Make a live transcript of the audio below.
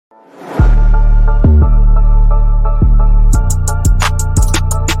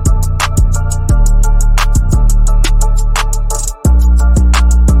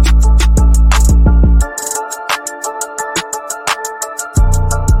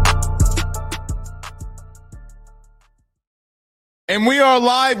And we are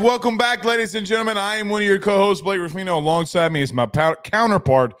live. Welcome back, ladies and gentlemen. I am one of your co-hosts, Blake Ruffino. Alongside me is my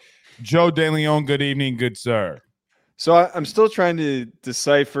counterpart, Joe DeLeone. Good evening, good sir. So I'm still trying to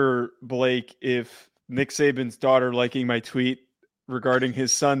decipher, Blake, if Nick Saban's daughter liking my tweet regarding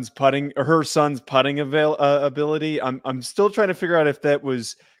his son's putting or her son's putting ability. I'm still trying to figure out if that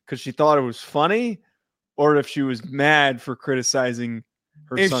was because she thought it was funny or if she was mad for criticizing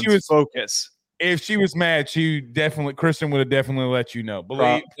her son's focus. If she was mad, Kristen would have definitely let you know.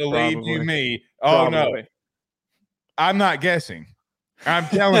 Believe you me. Oh, Probably. No. I'm not guessing. I'm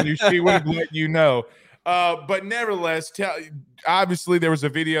telling you, she would have let you know. But nevertheless, obviously there was a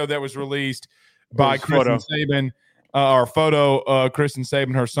video that was released by Kristen Saban, Kristen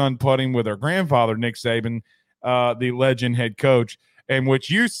Saban, her son putting with her grandfather, Nick Saban, the legend head coach, in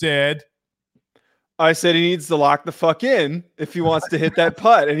which you said, I said he needs to lock the fuck in if he wants to hit that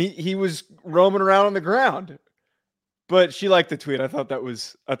putt. And he was roaming around on the ground. But she liked the tweet. I thought that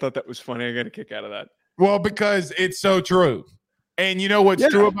was funny. I got a kick out of that. Well, because it's so true. And you know what's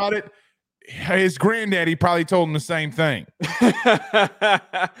true about it? His granddaddy probably told him the same thing.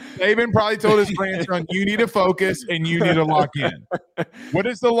 Saban probably told his grandson, you need to focus and you need to lock in. What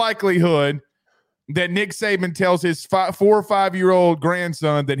is the likelihood that Nick Saban tells his 4 or 5 year old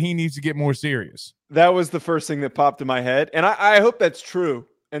grandson that he needs to get more serious? That was the first thing that popped in my head. And I hope that's true.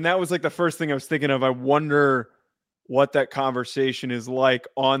 And that was like the first thing I was thinking of. I wonder what that conversation is like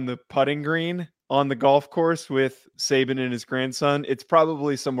on the putting green on the golf course with Saban and his grandson. It's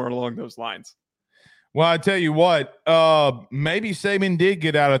probably somewhere along those lines. Well, I tell you what, maybe Saban did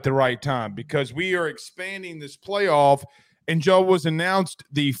get out at the right time because we are expanding this playoff. And Joe, was announced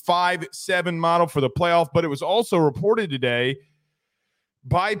the 5-7 model for the playoff, but it was also reported today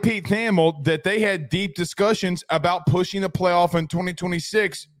by Pete Thamel that they had deep discussions about pushing the playoff in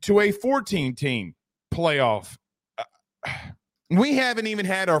 2026 to a 14-team playoff. We haven't even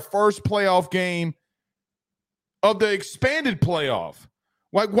had our first playoff game of the expanded playoff.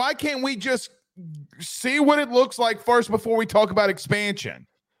 Like, why can't we just see what it looks like first before we talk about expansion?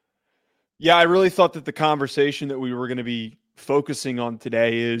 Yeah, I really thought that the conversation that we were going to be focusing on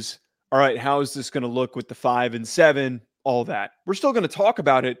today is, all right, how is this going to look with the 5 and 7, all that. We're still going to talk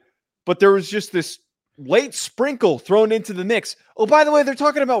about it, but there was just this late sprinkle thrown into the mix. Oh, by the way, they're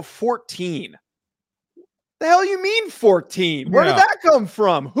talking about 14. The hell you mean 14? Where did that come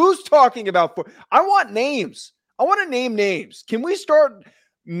from? Who's talking about I want names. I want to name names. Can we start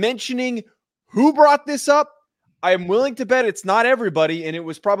mentioning who brought this up? I am willing to bet it's not everybody, and it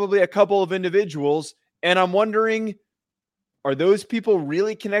was probably a couple of individuals. And I'm wondering, are those people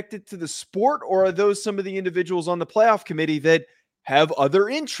really connected to the sport, or are those some of the individuals on the playoff committee that have other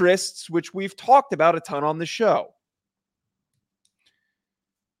interests, which we've talked about a ton on the show?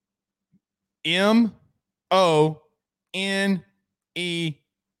 M-O-N-E-Y.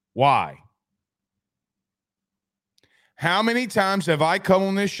 How many times have I come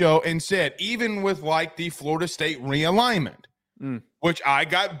on this show and said, even with like the Florida State realignment, which I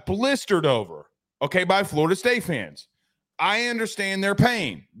got blistered over, by Florida State fans. I understand their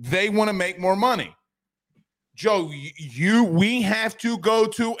pain. They want to make more money. Joe, we have to go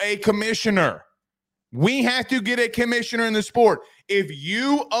to a commissioner. We have to get a commissioner in the sport. If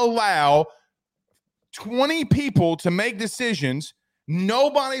you allow 20 people to make decisions,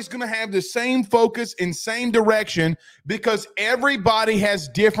 nobody's going to have the same focus and same direction because everybody has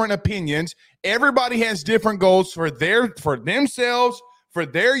different opinions. Everybody has different goals for themselves, for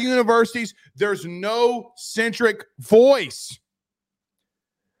their universities. There's no centric voice.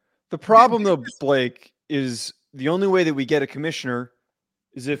 The problem, though, Blake, is the only way that we get a commissioner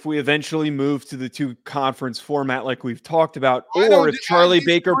is if we eventually move to the 2-conference format like we've talked about, or if Charlie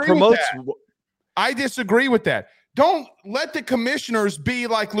Baker promotes. I disagree with that. Don't let the commissioners be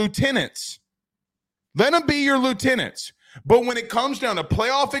like lieutenants. Let them be your lieutenants. But when it comes down to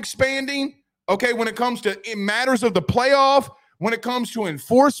playoff expanding, when it comes to matters of the playoff, when it comes to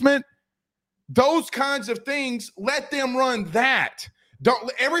enforcement, those kinds of things, let them run that. Don't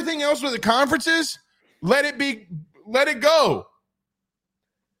everything else with the conferences, let it go.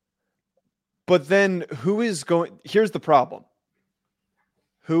 But then here's the problem.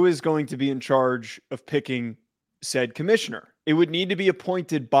 Who is going to be in charge of picking said commissioner? It would need to be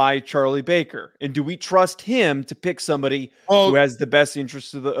appointed by Charlie Baker. And do we trust him to pick somebody who has the best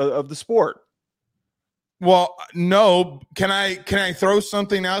interests of the sport? Well, no. Can I throw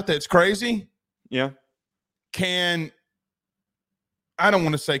something out that's crazy? Yeah. I don't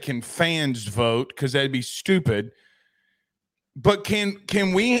want to say can fans vote because that'd be stupid. But can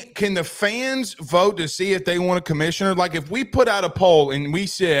the fans vote to see if they want a commissioner? Like if we put out a poll and we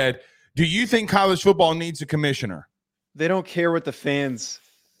said, do you think college football needs a commissioner? They don't care what the fans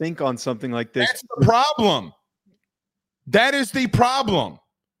think on something like this. That's the problem. That is the problem.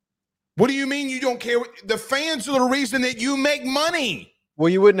 What do you mean you don't care? The fans are the reason that you make money. Well,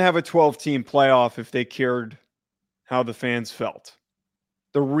 you wouldn't have a 12-team playoff if they cared how the fans felt.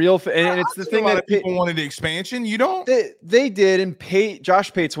 The real and it's the thing that people wanted the expansion. You don't. They did, and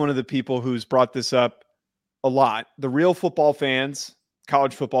Josh Pate's one of the people who's brought this up a lot. The real football fans,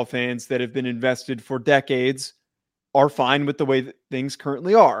 college football fans that have been invested for decades, are fine with the way that things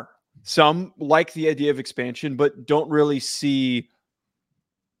currently are. Some like the idea of expansion, but don't really see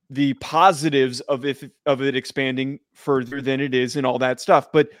the positives of it expanding further than it is and all that stuff.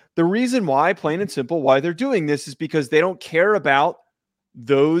 But the reason why, plain and simple, why they're doing this is because they don't care about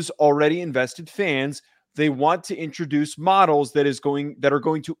those already invested fans. They want to introduce models that are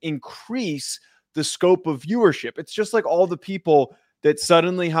going to increase the scope of viewership. It's just like all the people that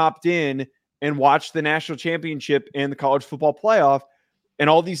suddenly hopped in and watched the national championship and the college football playoff, and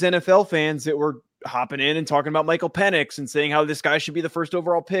all these NFL fans that were hopping in and talking about Michael Penix and saying how this guy should be the first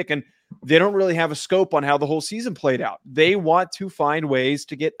overall pick. And they don't really have a scope on how the whole season played out. They want to find ways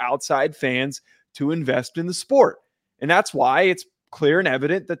to get outside fans to invest in the sport. And that's why it's clear and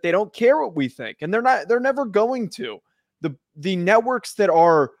evident that they don't care what we think. And they're never going to. The networks that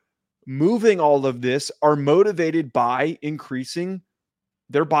are moving all of this are motivated by increasing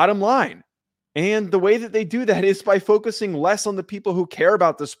their bottom line. And the way that they do that is by focusing less on the people who care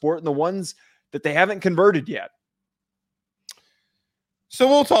about the sport and the ones that they haven't converted yet. So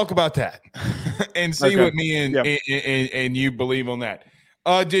we'll talk about that and see what me and you believe on that.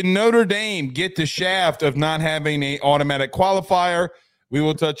 Did Notre Dame get the shaft of not having an automatic qualifier? We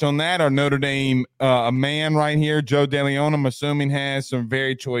will touch on that. Our Notre Dame a man right here, Joe DeLeone, I'm assuming, has some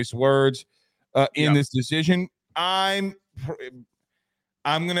very choice words in this decision. I'm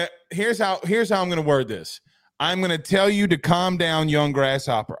gonna here's how I'm gonna word this. I'm going to tell you to calm down, young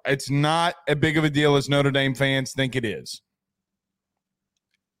grasshopper. It's not as big of a deal as Notre Dame fans think it is.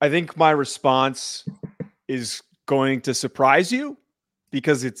 I think my response is going to surprise you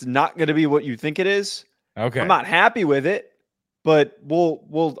because it's not going to be what you think it is. Okay. I'm not happy with it, but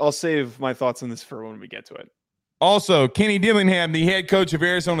I'll save my thoughts on this for when we get to it. Also, Kenny Dillingham, the head coach of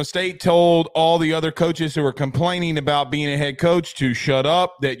Arizona State, told all the other coaches who were complaining about being a head coach to shut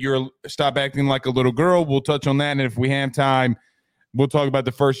up, that stop acting like a little girl. We'll touch on that, and if we have time, we'll talk about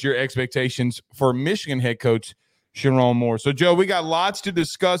the first-year expectations for Michigan head coach Sherrone Moore. So, Joe, we got lots to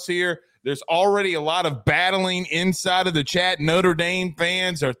discuss here. There's already a lot of battling inside of the chat. Notre Dame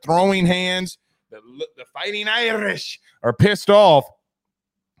fans are throwing hands. The Fighting Irish are pissed off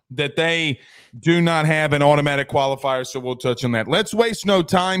that they do not have an automatic qualifier, so we'll touch on that. Let's waste no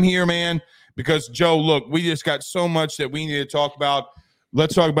time here, man, because, Joe, look, we just got so much that we need to talk about.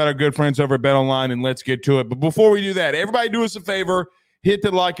 Let's talk about our good friends over at BetOnline, and let's get to it. But before we do that, everybody do us a favor, hit the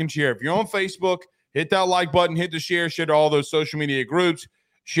like and share. If you're on Facebook, hit that like button, hit the share to all those social media groups,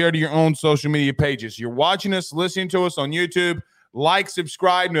 share to your own social media pages. You're watching us, listening to us on YouTube, like,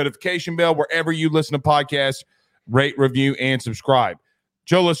 subscribe, notification bell, wherever you listen to podcasts, rate, review, and subscribe.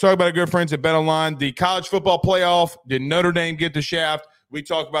 Joe, let's talk about our good friends at BetOnline. The college football playoff. Did Notre Dame get the shaft? We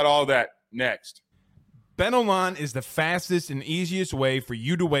talk about all that next. BetOnline is the fastest and easiest way for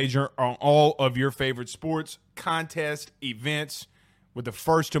you to wager on all of your favorite sports, contests, events, with the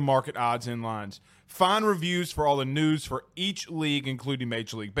first-to-market odds and lines. Find reviews for all the news for each league, including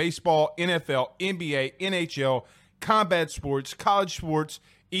Major League Baseball, NFL, NBA, NHL, combat sports, college sports,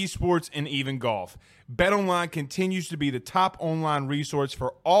 esports, and even golf. BetOnline continues to be the top online resource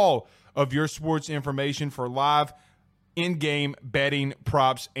for all of your sports information for live in-game betting,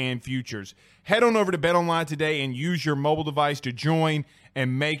 props, and futures. Head on over to BetOnline today and use your mobile device to join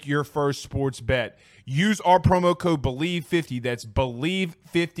and make your first sports bet. Use our promo code BELIEVE50, that's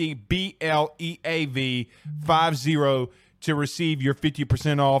BELIEVE50, BLEAV 50, to receive your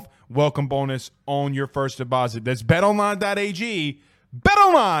 50% off welcome bonus on your first deposit. That's betonline.ag,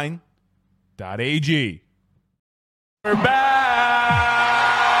 betonline.ag. We're back.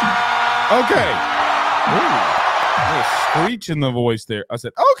 Okay. Ooh, a screech in the voice there. I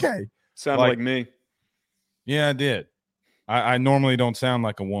said, okay. Sounded like me. Yeah, I did. I normally don't sound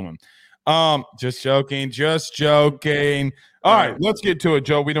like a woman. Just joking. All right, let's get to it,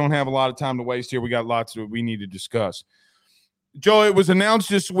 Joe. We don't have a lot of time to waste here. We got lots that we need to discuss. Joe, it was announced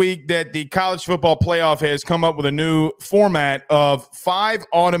this week that the college football playoff has come up with a new format of 5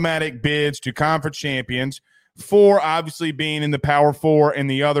 automatic bids to conference champions, 4 obviously being in the Power 4 and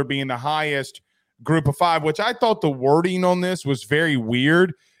the other being the highest group of 5, which I thought the wording on this was very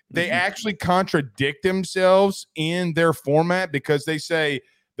weird. They actually contradict themselves in their format because they say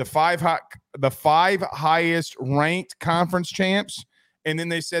the five highest ranked conference champs, and then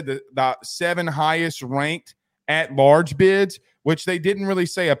they said the 7 highest ranked at large bids, which they didn't really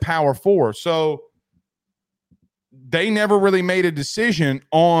say a power 4. So they never really made a decision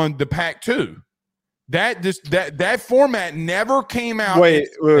on the Pac-2. That format never came out. Wait,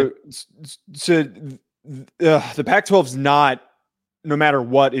 so the Pac-12 is not, no matter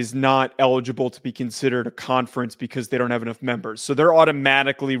what, is not eligible to be considered a conference because they don't have enough members. So they're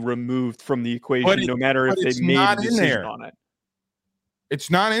automatically removed from the equation, no matter if they made a decision on it. It's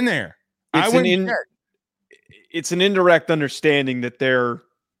not in there. It's an indirect understanding that they're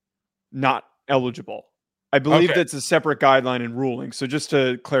not eligible. I believe that's a separate guideline and ruling. So just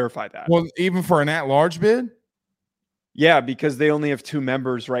to clarify that. Well, even for an at-large bid? Yeah, because they only have 2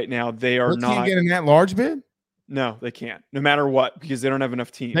 members right now. They are not. They can't get an at-large bid? No, they can't. No matter what, because they don't have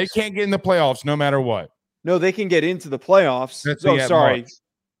enough teams. They can't get in the playoffs no matter what. No, they can get into the playoffs. Sorry. Large.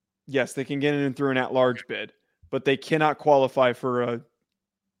 Yes, they can get in through an at-large bid, but they cannot qualify for a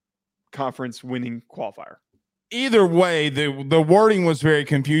conference winning qualifier. Either way, the wording was very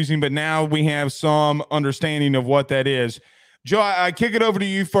confusing, but now we have some understanding of what that is. Joe, I kick it over to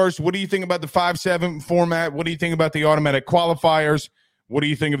you first. What do you think about the 5-7 format? What do you think about the automatic qualifiers? What do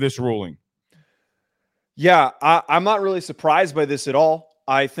you think of this ruling? Yeah, I'm not really surprised by this at all.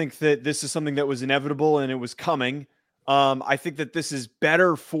 I think that this is something that was inevitable and it was coming. I think that this is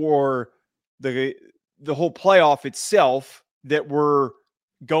better for the whole playoff itself, that we're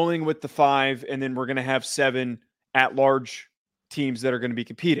going with the 5, and then we're going to have 7 at-large teams that are going to be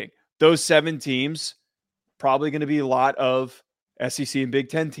competing. Those 7 teams probably going to be a lot of SEC and Big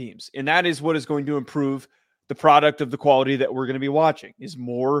Ten teams, and that is what is going to improve the product of the quality that we're going to be watching, is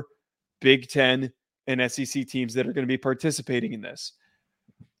more Big Ten and SEC teams that are going to be participating in this.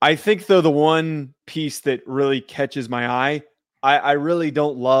 I think, though, the one piece that really catches my eye, I really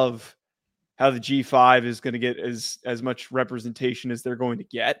don't love how the G5 is going to get as much representation as they're going to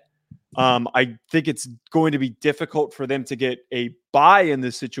get. I think it's going to be difficult for them to get a bye in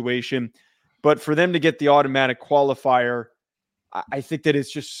this situation, but for them to get the automatic qualifier, I think that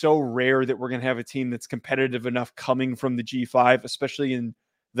it's just so rare that we're going to have a team that's competitive enough coming from the G5, especially in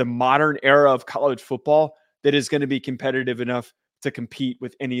the modern era of college football, that is going to be competitive enough to compete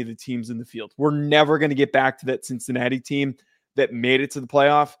with any of the teams in the field. We're never going to get back to that Cincinnati team that made it to the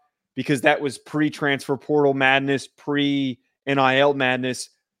playoff, because that was pre-transfer portal madness, pre-NIL madness.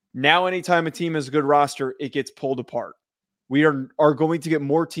 Now, anytime a team has a good roster, it gets pulled apart. We are going to get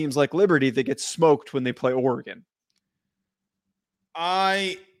more teams like Liberty that get smoked when they play Oregon.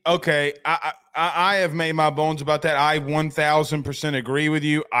 I have made my bones about that. I 1,000% agree with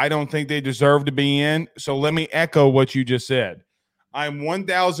you. I don't think they deserve to be in. So let me echo what you just said. I'm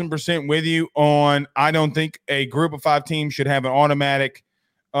 1,000% with you on, I don't think a group of 5 teams should have an automatic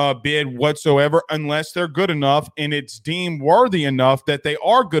bid whatsoever unless they're good enough and it's deemed worthy enough that they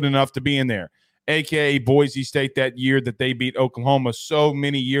are good enough to be in there, aka Boise State that year that they beat Oklahoma so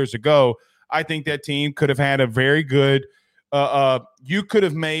many years ago. I think that team could have had a very good you could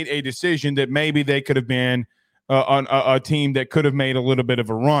have made a decision that maybe they could have been on a team that could have made a little bit of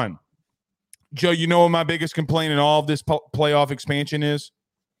a run. Joe, you know what my biggest complaint in all of this playoff expansion is?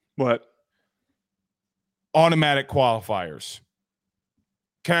 What? Automatic qualifiers.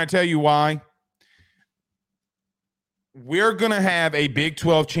 Can I tell you why? We're going to have a Big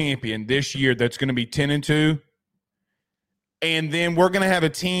 12 champion this year that's going to be 10-2. And then we're going to have a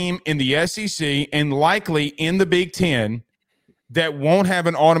team in the SEC and likely in the Big 10 that won't have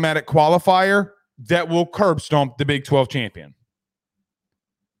an automatic qualifier that will curb stomp the Big 12 champion.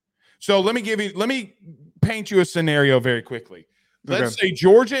 So let me paint you a scenario very quickly. Let's say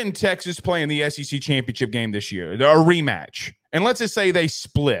Georgia and Texas play in the SEC championship game this year, a rematch. And let's just say they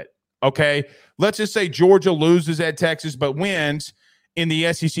split, okay? Let's just say Georgia loses at Texas but wins in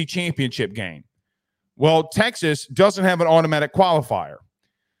the SEC championship game. Well, Texas doesn't have an automatic qualifier.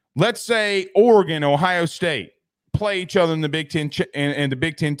 Let's say Oregon, Ohio State play each other in the Big Ten in the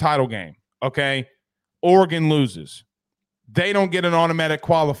Big Ten title game, okay? Oregon loses. They don't get an automatic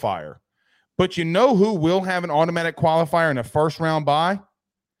qualifier. But you know who will have an automatic qualifier in a first-round bye?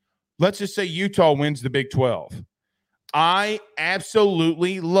 Let's just say Utah wins the Big 12. I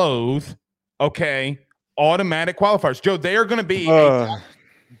absolutely loathe, automatic qualifiers. Joe, they are going to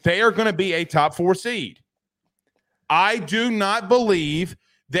be a top 4 seed. I do not believe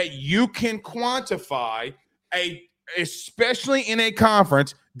that you can quantify especially in a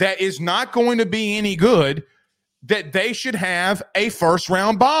conference that is not going to be any good, that they should have a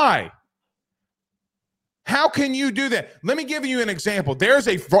first-round bye. How can you do that? Let me give you an example. There's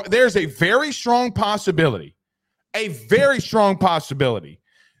a very strong possibility,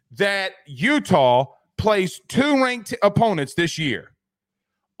 that Utah plays 2 ranked opponents this year.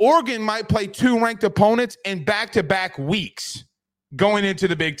 Oregon might play 2 ranked opponents in back-to-back weeks going into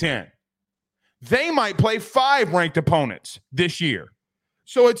the Big Ten. They might play 5 ranked opponents this year.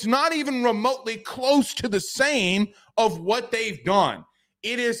 So it's not even remotely close to the same of what they've done.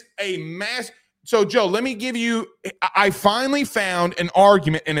 It is a mass. So, Joe, let me give you – I finally found an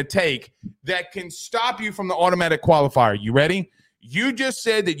argument and a take that can stop you from the automatic qualifier. You ready? You just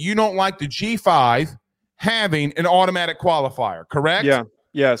said that you don't like the G5 having an automatic qualifier, correct? Yeah.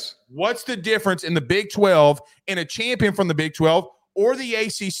 Yes. What's the difference in the Big 12 and a champion from the Big 12 or the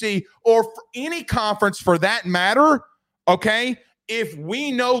ACC or for any conference for that matter, okay, if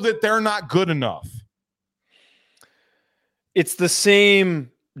we know that they're not good enough? It's the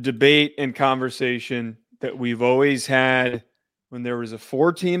same debate and conversation that we've always had when there was a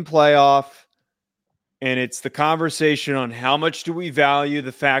 4-team playoff, and it's the conversation on how much do we value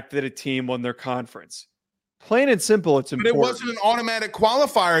the fact that a team won their conference. Plain and simple, it's important. But it wasn't an automatic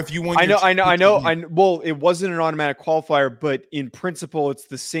qualifier if you won. I know. Well, it wasn't an automatic qualifier, but in principle, it's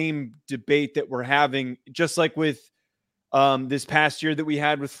the same debate that we're having, just like with this past year that we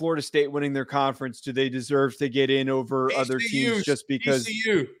had with Florida State winning their conference. Do they deserve to get in over other teams just because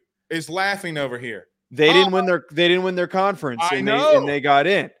TCU is laughing over here? They didn't win their conference, and they got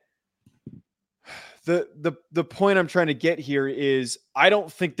in. The point I'm trying to get here is I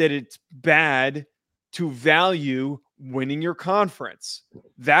don't think that it's bad to value winning your conference.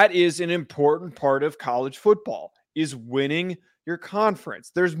 That is an important part of college football, is winning your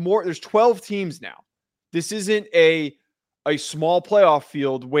conference. There's 12 teams now. This isn't a small playoff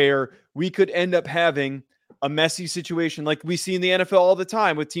field where we could end up having a messy situation like we see in the NFL all the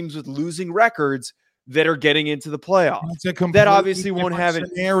time with teams with losing records that are getting into the playoffs. That obviously won't have a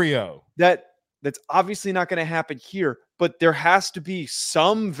scenario. That's obviously not going to happen here, but there has to be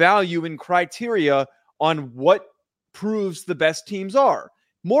some value and criteria on what proves the best teams are.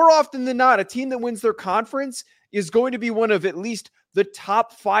 More often than not, a team that wins their conference is going to be one of at least the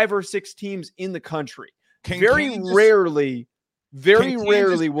top 5 or 6 teams in the country. Very rarely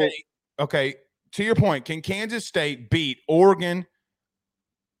will. Okay, to your point, can Kansas State beat Oregon,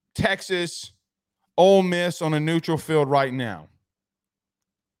 Texas, Ole Miss on a neutral field right now?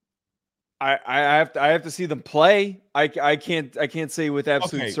 I have to see them play. I can't say with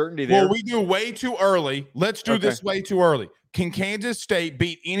absolute certainty there. Well, we do way too early. Let's do this way too early. Can Kansas State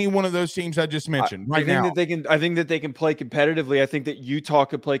beat any one of those teams I just mentioned I think that they can play competitively. I think that Utah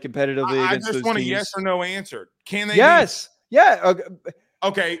could play competitively against those teams. I just want a yes or no answer. Can they? Yes. Yeah.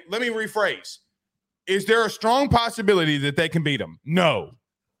 Okay, let me rephrase. Is there a strong possibility that they can beat them? No.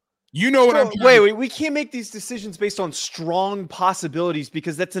 You know what I'm saying? Wait, we can't make these decisions based on strong possibilities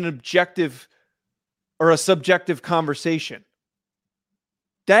because that's an objective or a subjective conversation.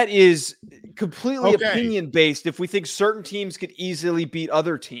 That is completely opinion-based if we think certain teams could easily beat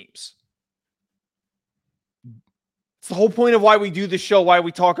other teams. It's the whole point of why we do the show, why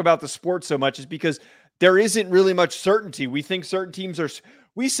we talk about the sport so much, is because there isn't really much certainty. We think certain teams are...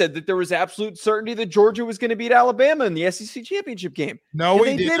 We said that there was absolute certainty that Georgia was going to beat Alabama in the SEC championship game. No,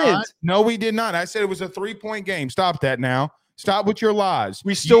 we didn't. No, we did not. I said it was a 3-point game. Stop that now. Stop with your lies.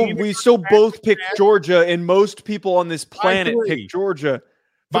 We still both picked Georgia, and most people on this planet picked Georgia.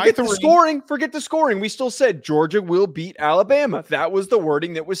 Forget the scoring. We still said Georgia will beat Alabama. That was the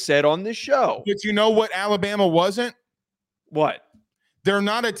wording that was said on this show. But you know what Alabama wasn't? What? They're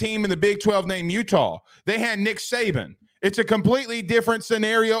not a team in the Big 12 named Utah. They had Nick Saban. It's a completely different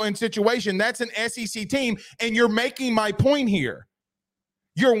scenario and situation. That's an SEC team, and you're making my point here.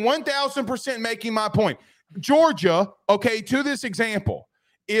 You're 1,000% making my point. Georgia, okay, to this example,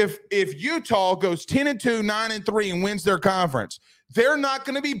 if Utah goes 10-2, 9-3, and wins their conference, they're not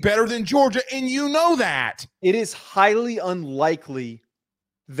going to be better than Georgia, and you know that. It is highly unlikely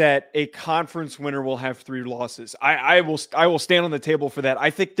that a conference winner will have 3 losses. I will stand on the table for that. I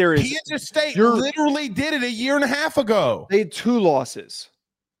think there is. Kansas State literally did it a year and a half ago. They had 2 losses.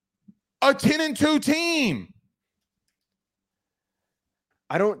 A 10-2 team.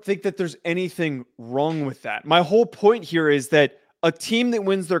 I don't think that there's anything wrong with that. My whole point here is that a team that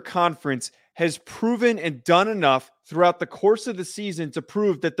wins their conference has proven and done enough throughout the course of the season to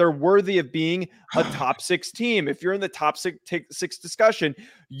prove that they're worthy of being a top 6 team. If you're in the top 6 discussion,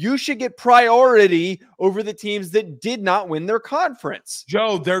 you should get priority over the teams that did not win their conference.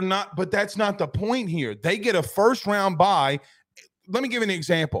 Joe, they're not, but that's not the point here. They get a first round bye. Let me give you an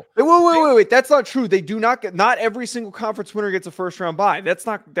example. Wait. That's not true. They do not get, not every single conference winner gets a first round bye. That's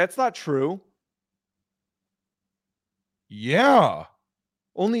not true. Yeah.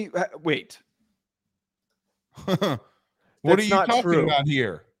 Wait. What are you talking about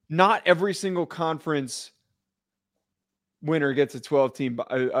here? not every single conference winner gets a 12-team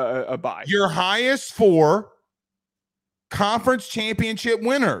a bye. Your highest 4 conference championship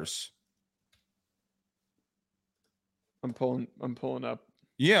winners. I'm pulling up.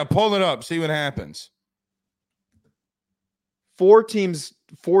 Yeah, pull it up. See what happens. 4 teams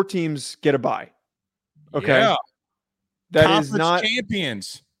get a bye. Okay. Yeah. That conference is not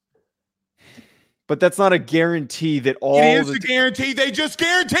champions. But that's not a guarantee that all it is a guarantee. They just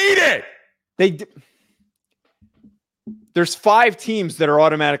guaranteed it. There's 5 teams that are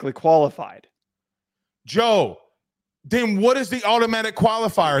automatically qualified. Joe, then what is the automatic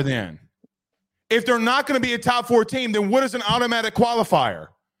qualifier then? If they're not going to be a top 4 team, then what is an automatic qualifier?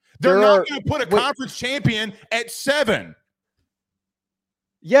 They're not going to put a conference champion at 7.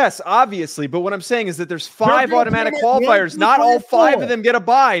 Yes, obviously. But what I'm saying is that there's 5 automatic qualifiers. Not all 5 of them get a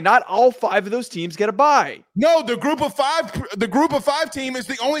bye. Not all 5 of those teams get a bye. No, the group of 5 team is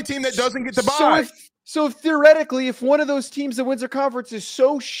the only team that doesn't get the bye. So theoretically, if one of those teams that wins their conference is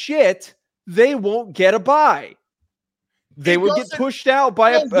so shit, they won't get a bye. They would get pushed out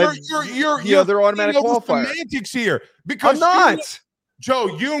by the other automatic qualifier. Semantics here, because I'm not.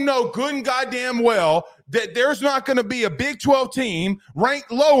 Joe, you know good and goddamn well that there's not going to be a Big 12 team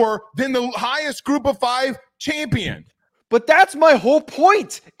ranked lower than the highest group of 5 champion. But that's my whole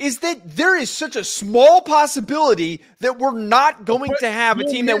point, is that there is such a small possibility that we're not going to have a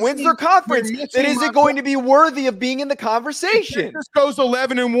team that wins their conference that isn't going to be worthy of being in the conversation. Texas goes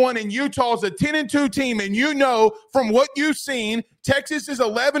 11-1 and Utah's a 10-2 team, and you know from what you've seen, Texas is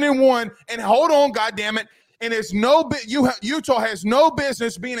 11-1. And hold on, goddammit, and it's Utah has no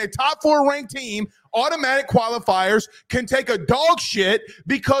business being a top 4 ranked team. Automatic qualifiers can take a dog shit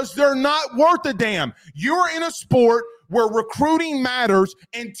because they're not worth a damn. You're in a sport where recruiting matters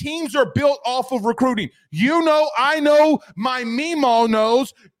and teams are built off of recruiting. You know, I know, my Meemaw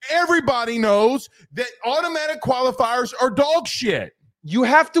knows, everybody knows that automatic qualifiers are dog shit. You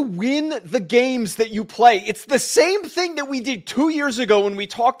have to win the games that you play. It's the same thing that we did 2 years ago when we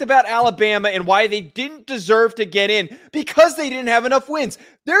talked about Alabama and why they didn't deserve to get in because they didn't have enough wins.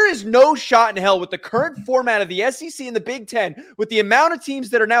 There is no shot in hell with the current format of the SEC and the Big Ten, with the amount of teams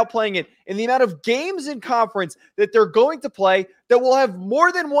that are now playing it and the amount of games in conference that they're going to play, that will have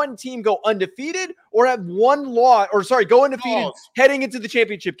more than one team go undefeated or have go undefeated heading into the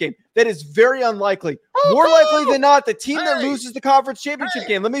championship game. That is very unlikely. More likely than not, the team that loses the conference championship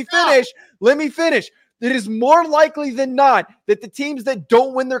game. Let me finish. It is more likely than not that the teams that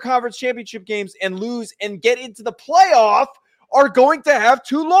don't win their conference championship games and lose and get into the playoff are going to have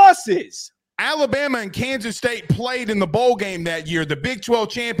 2 losses. Alabama and Kansas State played in the bowl game that year, the Big 12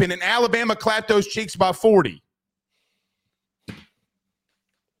 champion, and Alabama clapped those cheeks by 40.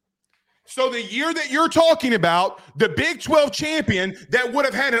 So the year that you're talking about, the Big 12 champion that would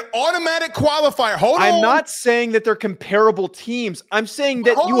have had an automatic qualifier. I'm not saying that they're comparable teams. I'm saying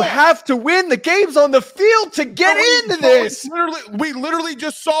that you have to win the games on the field to get into this. We literally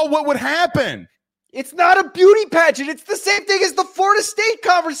just saw what would happen. It's not a beauty pageant. It's the same thing as the Florida State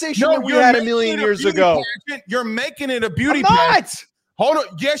conversation that we had a million years ago. You're making it a beauty pageant. Hold on.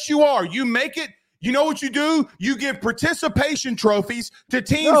 Yes, you are. You make it. You know what you do? You give participation trophies to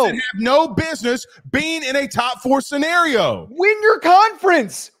teams that have no business being in a top 4 scenario. Win your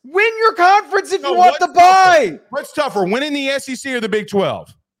conference. Win your conference if you want the bye. What's tougher, winning the SEC or the Big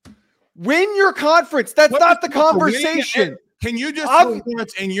 12? Win your conference. That's not the conversation. Can you just, for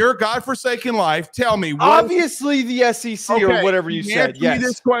once in your godforsaken life, tell me? Obviously, the SEC or whatever you said. Answer me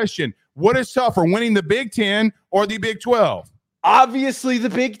this question. What is tougher, winning the Big 10 or the Big 12? Obviously, the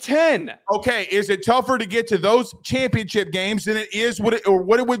Big 10. Okay, is it tougher to get to those championship games than it is what it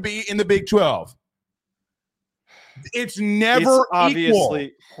would be in the Big 12? It's never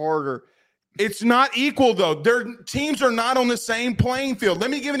obviously harder. It's not equal, though. Their teams are not on the same playing field. Let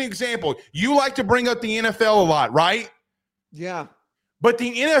me give an example. You like to bring up the NFL a lot, right? Yeah. But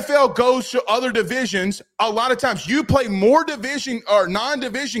the NFL goes to other divisions a lot of times. You play more division or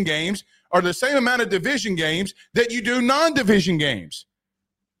non-division games, or the same amount of division games that you do non-division games.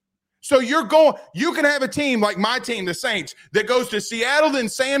 So you can have a team like my team, the Saints, that goes to Seattle, then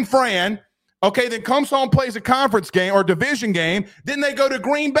San Fran, okay, then comes home, plays a conference game or division game, then they go to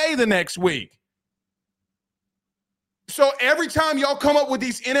Green Bay the next week. So every time y'all come up with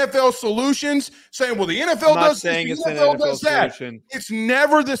these NFL solutions saying, well, the NFL does this, the NFL does that, it's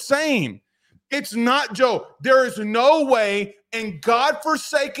never the same. It's not, Joe. There is no way in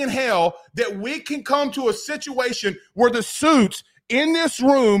godforsaken hell that we can come to a situation where the suits in this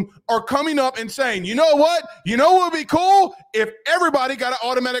room are coming up and saying, you know what? You know what would be cool? If everybody got an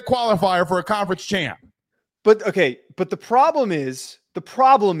automatic qualifier for a conference champ. But the problem is The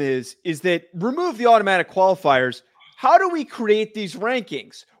problem is that remove the automatic qualifiers. How do we create these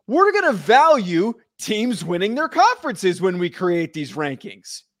rankings? We're going to value teams winning their conferences when we create these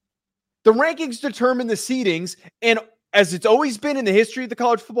rankings. The rankings determine the seedings, and as it's always been in the history of the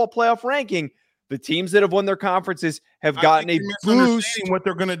college football playoff ranking, the teams that have won their conferences have gotten a boost. What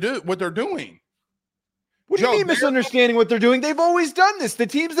they're going to do, what they're doing. What do you mean misunderstanding what they're doing? They've always done this. The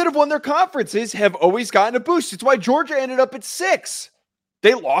teams that have won their conferences have always gotten a boost. It's why Georgia ended up at 6.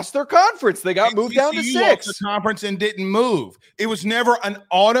 They lost their conference. They got moved down to 6. Lost the conference and didn't move. It was never an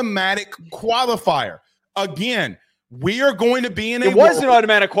automatic qualifier. Again, we are going to be in a. It was an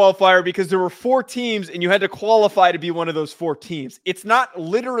automatic qualifier because there were 4 teams and you had to qualify to be one of those 4 teams. It's not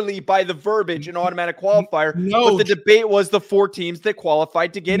literally by the verbiage an automatic qualifier, but the debate was the 4 teams that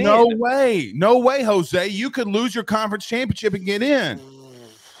qualified to get in. No way, Jose. You could lose your conference championship and get in.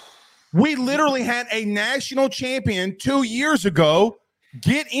 We literally had a national champion 2 years ago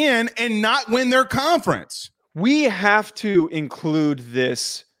get in and not win their conference. We have to include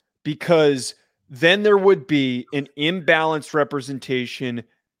this because then there would be an imbalanced representation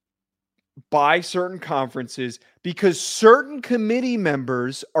by certain conferences because certain committee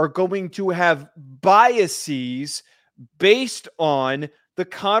members are going to have biases based on the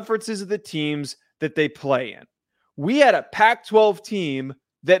conferences of the teams that they play in. We had a Pac-12 team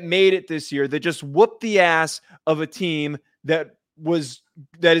that made it this year that just whooped the ass of a team that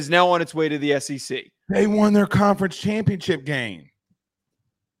is now on its way to the SEC. They won their conference championship game.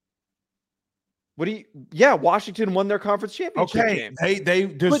 Washington won their conference championship game. They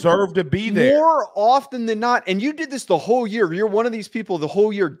deserve to be there. More often than not, and you did this the whole year. You're one of these people the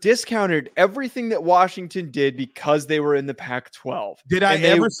whole year discounted everything that Washington did because they were in the Pac-12. Did I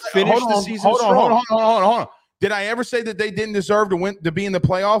ever finish the season strong? Hold on. Did I ever say that they didn't deserve to be in the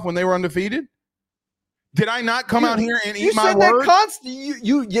playoff when they were undefeated? Did I not come out here and eat my words?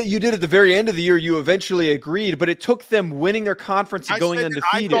 You did at the very end of the year. You eventually agreed, but it took them winning their conference and going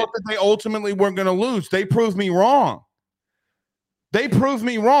undefeated. I thought that they ultimately weren't going to lose. They proved me wrong.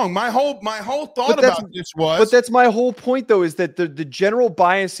 My whole thought about this was. But that's my whole point, though, is that the general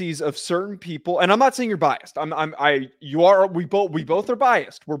biases of certain people, and I'm not saying you're biased. You are. We both are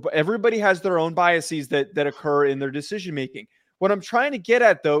biased. Everybody has their own biases that occur in their decision making. What I'm trying to get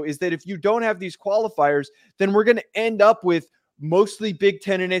at, though, is that if you don't have these qualifiers, then we're going to end up with mostly Big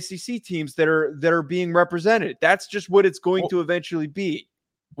Ten and SEC teams that are being represented. That's just what it's going to eventually be.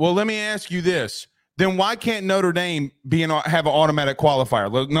 Well, let me ask you this. Then why can't Notre Dame have an automatic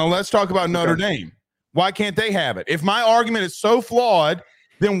qualifier? No, let's talk about Notre Dame. Why can't they have it? If my argument is so flawed,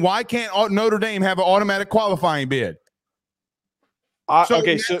 then why can't Notre Dame have an automatic qualifying bid? So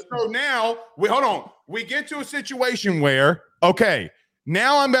now hold on. We get to a situation where,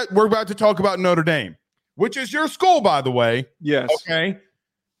 now we're about to talk about Notre Dame, which is your school, by the way. Yes. Okay.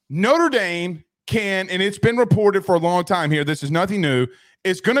 Notre Dame can, and it's been reported for a long time here, this is nothing new,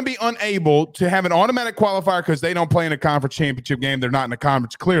 is going to be unable to have an automatic qualifier because they don't play in a conference championship game. They're not in the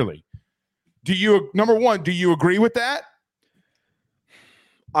conference, clearly. Number one, do you agree with that?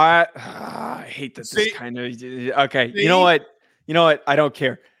 I hate this kind of okay. See? You know what? I don't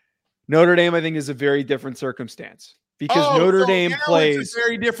care. Notre Dame, I think, is a very different circumstance because Notre Dame plays a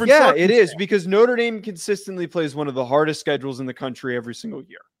very different. Yeah, it is because Notre Dame consistently plays one of the hardest schedules in the country every single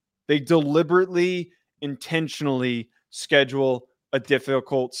year. They deliberately, intentionally schedule a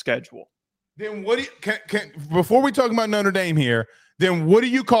difficult schedule. Then what do you before we talk about Notre Dame here? Then what do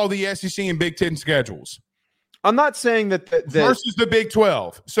you call the SEC and Big Ten schedules? I'm not saying that versus the Big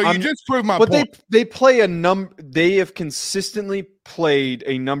 12. So you just proved my point. But they play a number. They have consistently played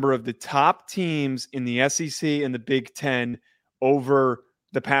a number of the top teams in the SEC and the Big 10 over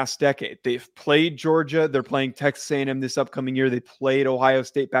the past decade. They've played Georgia. They're playing Texas A&M this upcoming year. They played Ohio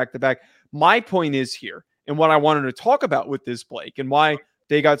State back to back. My point is here, and what I wanted to talk about with this, Blake, and why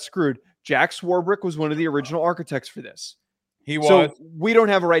they got screwed. Jack Swarbrick was one of the original architects for this. He was. So we don't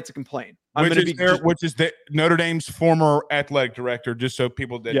have a right to complain. Which is the Notre Dame's former athletic director, just so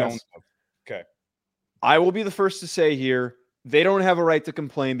people that don't know. Okay. I will be the first to say here, they don't have a right to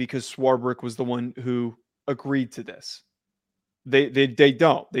complain because Swarbrick was the one who agreed to this. They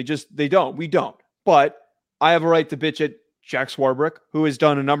don't. They don't. We don't. But I have a right to bitch at Jack Swarbrick, who has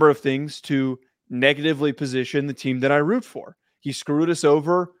done a number of things to negatively position the team that I root for. He screwed us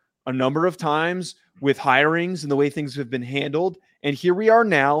over a number of times with hirings and the way things have been handled. And here we are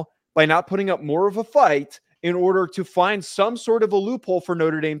now by not putting up more of a fight in order to find some sort of a loophole for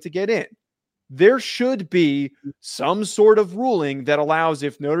Notre Dame to get in. There should be some sort of ruling that allows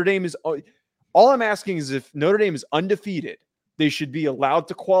if Notre Dame is, all I'm asking is if Notre Dame is undefeated, they should be allowed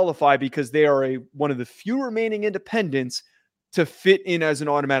to qualify because they are one of the few remaining independents to fit in as an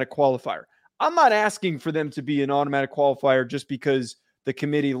automatic qualifier. I'm not asking for them to be an automatic qualifier just because the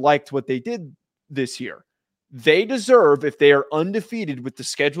committee liked what they did this year. They deserve, if they are undefeated with the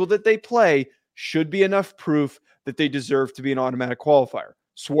schedule that they play, should be enough proof that they deserve to be an automatic qualifier.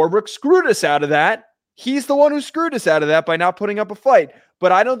 Swarbrick screwed us out of that. He's the one who screwed us out of that by not putting up a fight.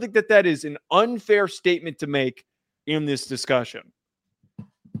 But I don't think that that is an unfair statement to make in this discussion.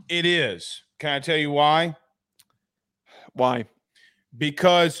 It is. Can I tell you why? Why?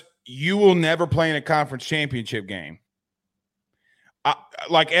 Because you will never play in a conference championship game.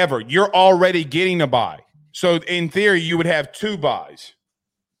 Like ever. You're already getting a bye. So in theory, you would have 2 byes.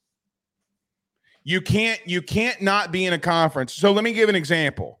 You can't not be in a conference. So let me give an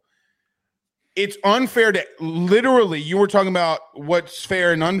example. It's unfair to literally, you were talking about what's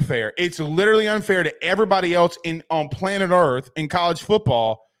fair and unfair. It's literally unfair to everybody else on planet Earth in college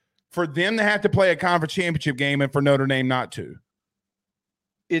football for them to have to play a conference championship game and for Notre Dame not to.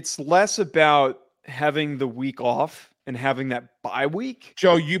 It's less about having the week off and having that bye week.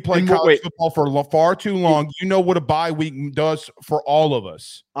 Joe, you play college football for far too long. You know what a bye week does for all of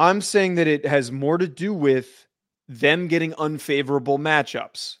us. I'm saying that it has more to do with them getting unfavorable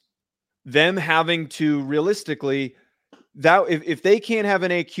matchups. Them having to realistically, that if they can't have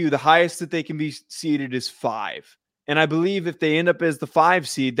an AQ, the highest that they can be seeded is 5. And I believe if they end up as the 5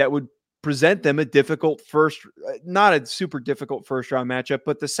 seed, that would present them a difficult not a super difficult first round matchup,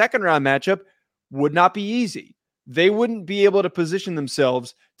 but the second round matchup would not be easy. They wouldn't be able to position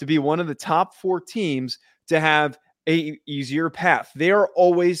themselves to be one of the top 4 teams to have a easier path. They are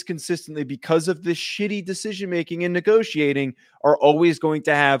always consistently, because of this shitty decision-making and negotiating, are always going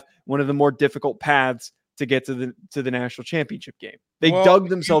to have one of the more difficult paths to get to the national championship game. They dug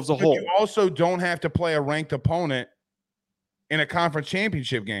themselves a hole. You also don't have to play a ranked opponent in a conference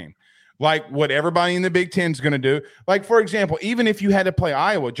championship game. Like what everybody in the Big Ten is going to do. Like, for example, even if you had to play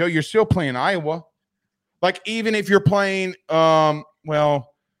Iowa, Joe, you're still playing Iowa. Like, even if you're playing,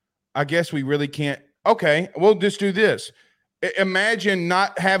 well, I guess we really can't. Okay, we'll just do this. Imagine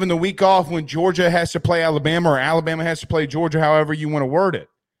not having the week off when Georgia has to play Alabama or Alabama has to play Georgia, however you want to word it.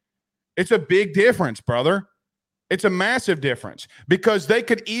 It's a big difference, brother. It's a massive difference because they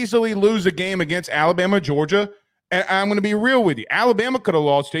could easily lose a game against Alabama, Georgia. And I'm going to be real with you. Alabama could have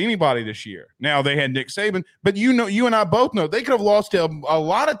lost to anybody this year. Now they had Nick Saban, but you and I both know they could have lost to a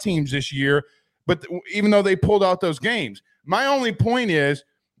lot of teams this year. But even though they pulled out those games, my only point is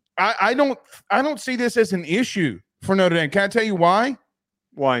I don't see this as an issue for Notre Dame. Can I tell you why?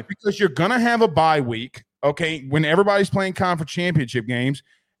 Why? Because you're going to have a bye week, okay, when everybody's playing conference championship games.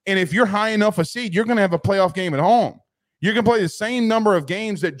 And if you're high enough a seed, you're going to have a playoff game at home. You're going to play the same number of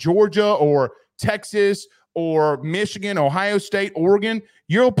games that Georgia or Texas or Michigan, Ohio State, Oregon,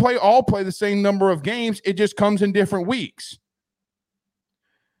 you'll all play the same number of games. It just comes in different weeks.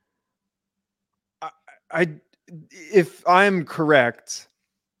 If I'm correct,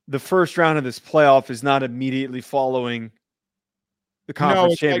 the first round of this playoff is not immediately following the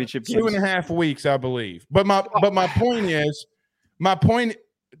conference championship like 2.5 weeks, I believe. But my point is,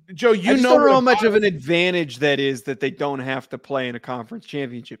 Joe, you know don't know how much of an advantage that is that they don't have to play in a conference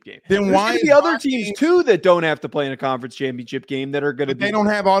championship game. Then There's why the other teams too that don't have to play in a conference championship game that are going to be? They don't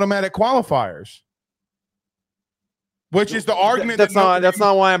have automatic qualifiers, which is the argument. That's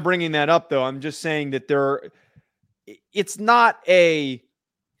not why I'm bringing that up, though. I'm just saying that it's not a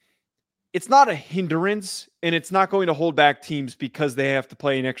hindrance, and it's not going to hold back teams because they have to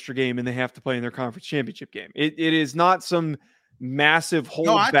play an extra game and they have to play in their conference championship game. It is not some massive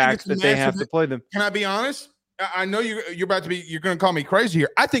holdback that they have to play them. Can I be honest? I know you're going to call me crazy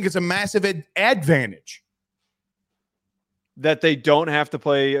here. I think it's a massive advantage that they don't have to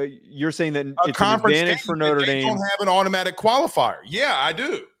play. You're saying that it's an advantage for Notre Dame. They don't have an automatic qualifier. Yeah, I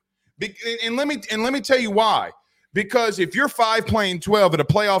do. And let me tell you why. Because if you're 5 playing 12 at a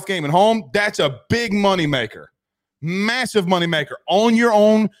playoff game at home, that's a big moneymaker, massive moneymaker. On your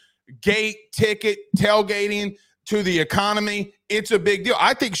own gate, ticket, tailgating to the economy, it's a big deal.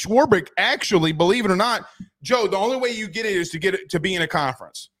 I think Swarbrick actually, believe it or not, Joe, the only way you get it is to be in a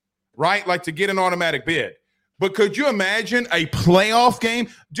conference, right? Like to get an automatic bid. But could you imagine a playoff game?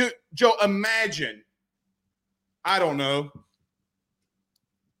 Joe, imagine, I don't know.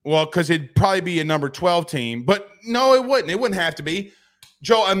 Well, because it'd probably be a number 12 team. But no, it wouldn't. It wouldn't have to be.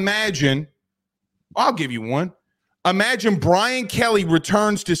 Joe, imagine. I'll give you one. Imagine Brian Kelly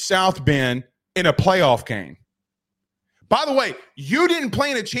returns to South Bend in a playoff game. By the way, you didn't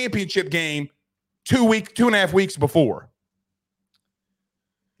play in a championship game 2.5 weeks before.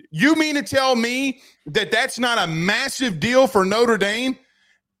 You mean to tell me that that's not a massive deal for Notre Dame?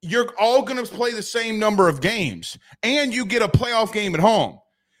 you're all going to play the same number of games, and you get a playoff game at home.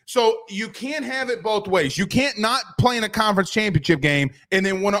 So you can't have it both ways. You can't not play in a conference championship game and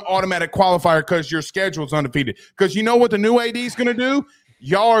then win an automatic qualifier because your schedule is undefeated. Because you know what the new AD is going to do?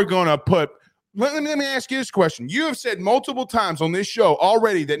 Y'all are going to put – let me ask you this question. You have said multiple times on this show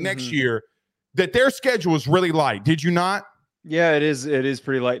already that next year that their schedule is really light. Did you not? Yeah, it is. It is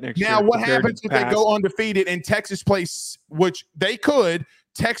pretty light next year. Now, what happens if they go undefeated and Texas plays, which they could –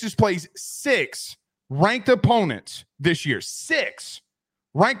 Texas plays 6 ranked opponents this year. 6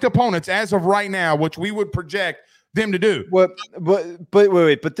 ranked opponents as of right now, which we would project them to do. But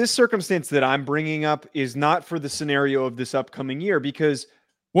wait. But this circumstance that I'm bringing up is not for the scenario of this upcoming year because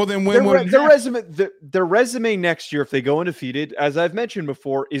then their resume next year, if they go undefeated, as I've mentioned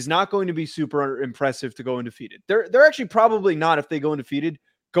before, is not going to be super impressive to go undefeated. They're actually probably not, if they go undefeated,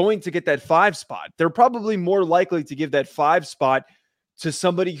 going to get that 5 spot. They're probably more likely to give that 5 spot to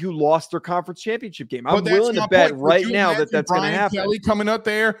somebody who lost their conference championship game. I'm willing to bet right now that that's going to happen. Kelly coming up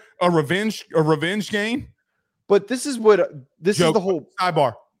there, a revenge game. But this is the whole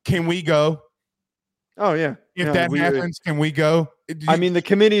sidebar. Can we go? Oh yeah. If that happens, can we go? I mean, the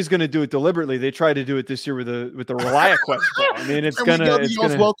committee is going to do it deliberately. They tried to do it this year with the Relia Quest ball. I mean, it's going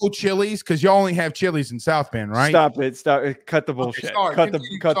to local Chili's because y'all only have Chili's in South Bend, right? Stop it. Cut the bullshit. Cut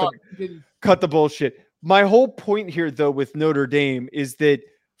the bullshit. My whole point here, though, with Notre Dame is that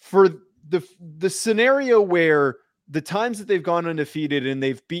for the scenario where the times that they've gone undefeated and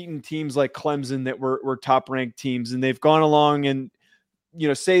they've beaten teams like Clemson that were top-ranked teams, and they've gone along and,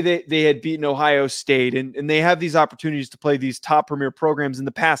 say they had beaten Ohio State, and they have these opportunities to play these top premier programs in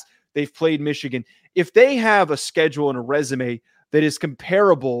the past. They've played Michigan. If they have a schedule and a resume that is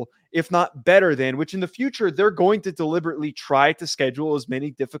comparable, if not better than, which in the future they're going to deliberately try to schedule as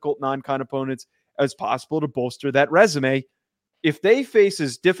many difficult non-con opponents as possible to bolster that resume. If they face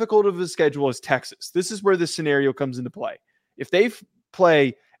as difficult of a schedule as Texas, this is where the scenario comes into play. If they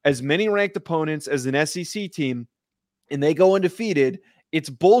play as many ranked opponents as an SEC team and they go undefeated, it's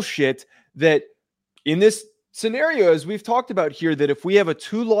bullshit that in this scenario, as we've talked about here, that if we have a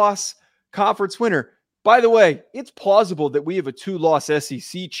 2-loss conference winner, by the way, it's plausible that we have a 2-loss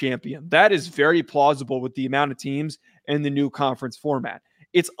SEC champion. That is very plausible with the amount of teams and the new conference format.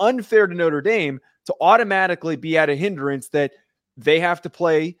 It's unfair to Notre Dame to automatically be at a hindrance that they have to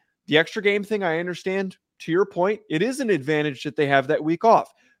play the extra game thing. I understand, to your point, it is an advantage that they have that week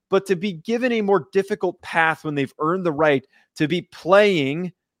off. But to be given a more difficult path when they've earned the right to be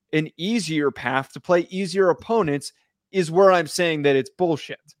playing an easier path, to play easier opponents, is where I'm saying that it's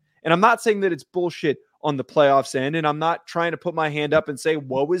bullshit. And I'm not saying that it's bullshit on the playoffs end, and I'm not trying to put my hand up and say,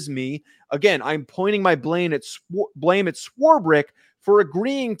 woe is me. Again, I'm pointing my blame at Swarbrick for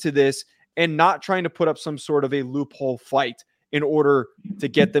agreeing to this and not trying to put up some sort of a loophole fight in order to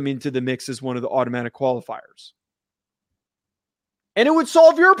get them into the mix as one of the automatic qualifiers. And it would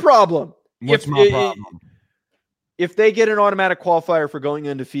solve your problem. What's my problem? If they get an automatic qualifier for going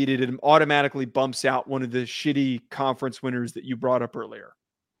undefeated, it automatically bumps out one of the shitty conference winners that you brought up earlier.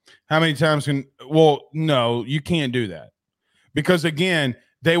 How many times no, you can't do that. Because again,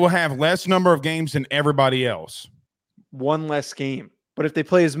 they will have less number of games than everybody else. One less game. But if they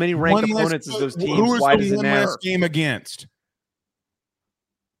play as many ranked opponents as those teams, why does it matter? One less game against?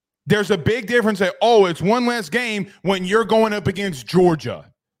 There's a big difference that, it's one less game when you're going up against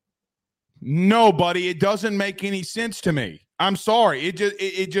Georgia. No, buddy, it doesn't make any sense to me. I'm sorry.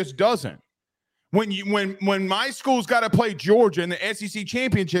 It just doesn't. When my school's got to play Georgia in the SEC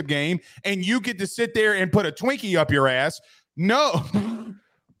championship game and you get to sit there and put a Twinkie up your ass, no.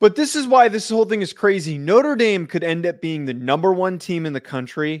 But this is why this whole thing is crazy. Notre Dame could end up being the number 1 team in the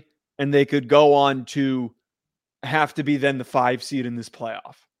country, and they could go on to have to be then the 5 seed in this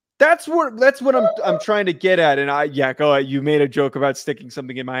playoff. That's what I'm trying to get at. And go ahead. You made a joke about sticking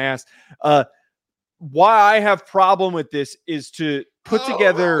something in my ass. Why I have problem with this is to put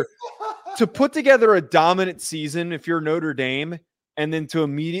together a dominant season if you're Notre Dame, and then to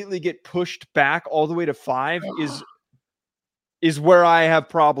immediately get pushed back all the way to 5 is where I have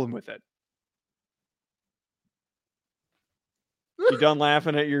problem with it. You done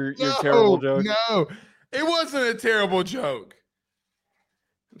laughing at your terrible joke? No, it wasn't a terrible joke.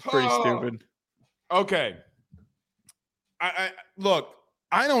 It's pretty stupid. Okay. I look,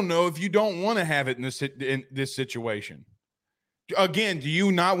 I don't know if you don't want to have it in this situation. Again, do you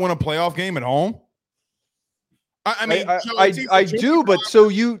not want a playoff game at home? I do, but so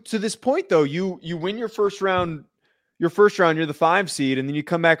you, to this point though, you win your first round, you're the 5 seed, and then you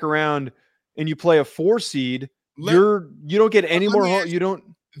come back around and you play a 4 seed. You don't get any more.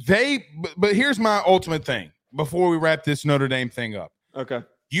 But here's my ultimate thing before we wrap this Notre Dame thing up. Okay.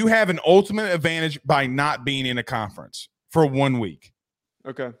 You have an ultimate advantage by not being in a conference for 1 week.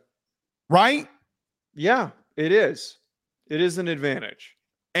 Okay. Right? Yeah, it is. It is an advantage.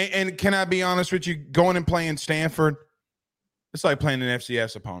 And can I be honest with you? Going and playing Stanford, it's like playing an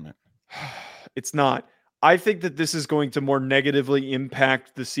FCS opponent. It's not. I think that this is going to more negatively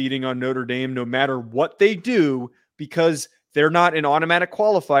impact the seeding on Notre Dame no matter what they do, because they're not an automatic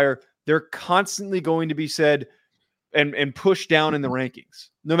qualifier. They're constantly going to be said and pushed down in the rankings.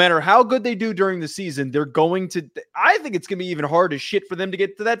 No matter how good they do during the season, they're going to – I think it's going to be even hard as shit for them to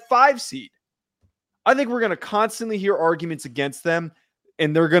get to that 5 seed. I think we're going to constantly hear arguments against them,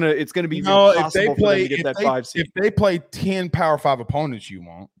 and it's going to be impossible for them to get that 5 seed. If they play 10 Power 5 opponents, you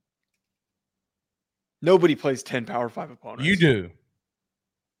won't. Nobody plays 10 Power 5 opponents. You do.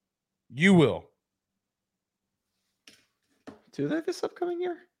 You will. Do they this upcoming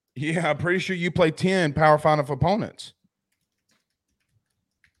year? Yeah, I'm pretty sure you play 10 Power 5 opponents.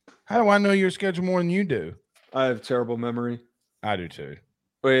 How do I know your schedule more than you do? I have terrible memory. I do too.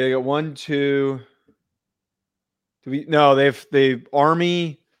 Wait, they got 1, 2. They've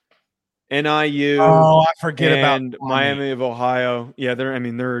Army, NIU. Oh, I forget about Miami of Ohio. Yeah, they're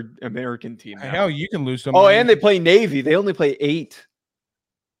an American team now. Hell, you can lose some. Oh, and they play Navy. They only play 8.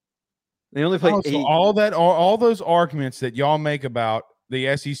 They only play 8. So all those arguments that y'all make about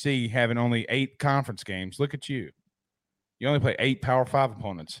the SEC having only 8 conference games. Look at you. You only play 8 Power 5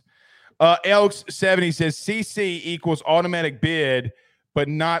 opponents. Elks70 says CC equals automatic bid, but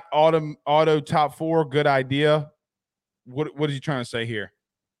not auto top 4. Good idea. What is he trying to say here?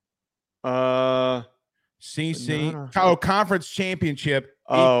 CC conference championship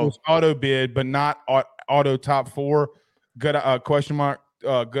equals auto bid, but not auto top 4. Good question mark.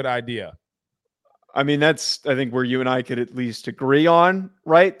 Good idea. I mean, that's, I think, where you and I could at least agree on,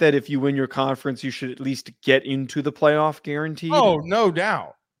 right? That if you win your conference, you should at least get into the playoff guaranteed. Oh, no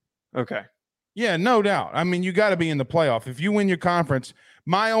doubt. Okay. Yeah, no doubt. I mean, you got to be in the playoff. If you win your conference,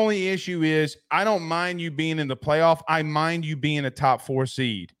 my only issue is I don't mind you being in the playoff. I mind you being a top 4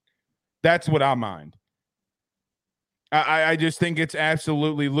 seed. That's what I mind. I just think it's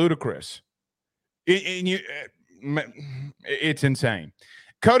absolutely ludicrous. It's insane.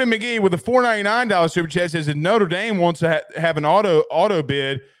 Cody McGee with a $4.99 super chat says that Notre Dame wants to have an auto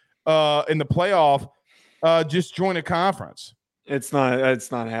bid in the playoff. Just join a conference. It's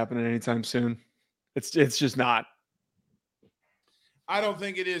not happening anytime soon. It's just not. I don't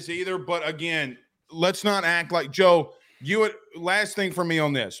think it is either. But again, let's not act like Joe. Last thing for me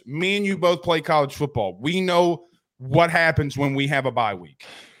on this. Me and you both play college football. We know what happens when we have a bye week.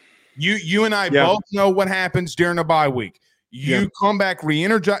 You and I both know what happens during a bye week. You come back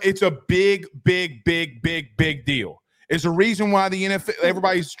re-energize. It's a big, big, big, big, big deal. It's a reason why the NFL,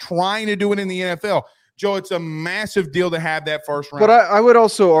 everybody's trying to do it in the NFL. Joe, it's a massive deal to have that first round. But I would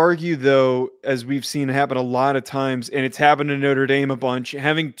also argue, though, as we've seen happen a lot of times, and it's happened to Notre Dame a bunch,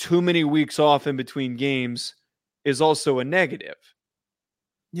 having too many weeks off in between games is also a negative.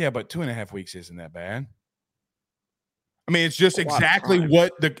 Yeah, but 2.5 weeks isn't that bad. I mean, it's just exactly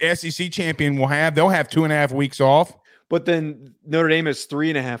what the SEC champion will have. They'll have 2.5 weeks off. But then Notre Dame has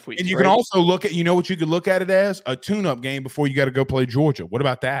 3.5 weeks. And you can also look at, what you could look at it as? A tune-up game before you got to go play Georgia. What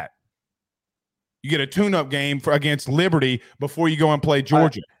about that? You get a tune-up game against Liberty before you go and play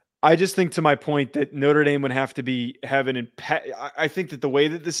Georgia. I just think, to my point, that Notre Dame would have to I think that the way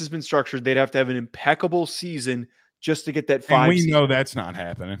that this has been structured, they'd have to have an impeccable season just to get that 5 And we seed. know that's not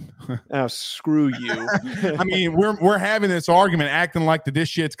happening. Oh, screw you. I mean, we're having this argument acting like this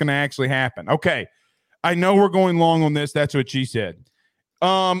shit's going to actually happen. Okay. I know we're going long on this. That's what she said.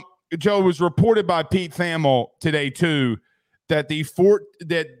 Joe, it was reported by Pete Thamel today too that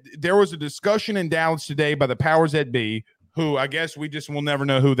that there was a discussion in Dallas today by the powers that be, who I guess we just will never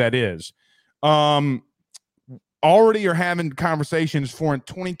know who that is. Already are having conversations for in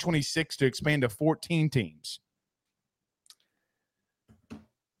 2026 to expand to 14 teams.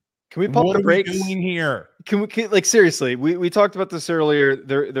 Can we pump the brakes? What are we doing here? Can seriously? We talked about this earlier.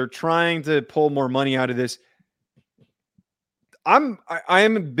 They're trying to pull more money out of this. I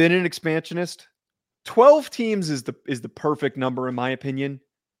haven't been an expansionist. 12 teams is the perfect number in my opinion.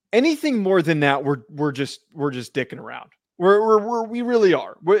 Anything more than that, we're just dicking around. We really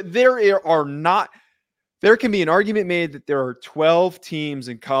are. There can be an argument made that there are 12 teams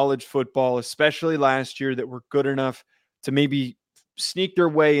in college football, especially last year, that were good enough to maybe sneak their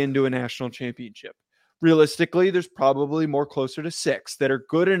way into a national championship. Realistically, there's probably more closer to 6 that are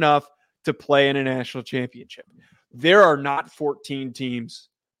good enough to play in a national championship. There are not 14 teams.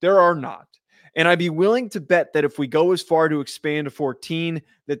 There are not. And I'd be willing to bet that if we go as far to expand to 14,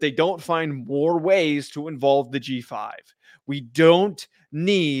 that they don't find more ways to involve the G5. We don't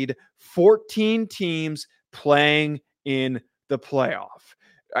need 14 teams playing in the playoff.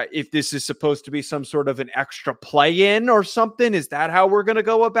 If this is supposed to be some sort of an extra play-in or something, is that how we're going to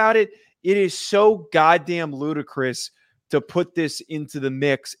go about it? It is so goddamn ludicrous to put this into the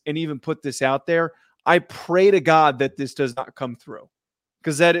mix and even put this out there. I pray to God that this does not come through,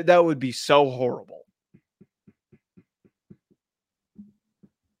 because that would be so horrible.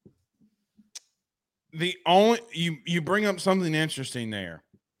 You bring up something interesting there.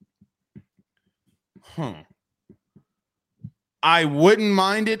 I wouldn't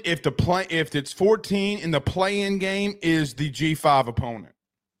mind it if it's 14 and the play-in game is the G5 opponent.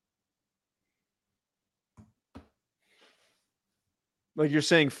 Like you're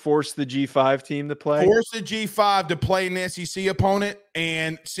saying, force the G5 team to play? Force the G5 to play an SEC opponent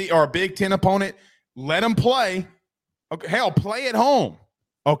or a Big Ten opponent. Let them play. Okay, hell, play at home.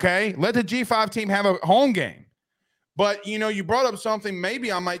 Okay? Let the G5 team have a home game. But, you brought up something.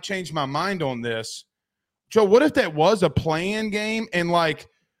 Maybe I might change my mind on this. Joe, what if that was a play-in game and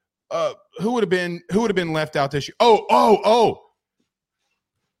who would have been left out this year? Oh.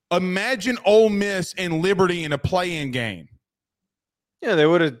 Imagine Ole Miss and Liberty in a play-in game. Yeah, they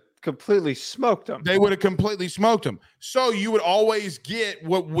would have completely smoked them. So you would always get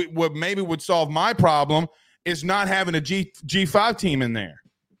what maybe would solve my problem is not having a G5 team in there.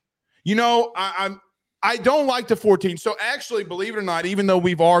 I don't like the 14. So actually, believe it or not, even though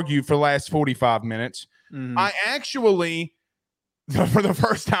we've argued for the last 45 minutes, I actually, for the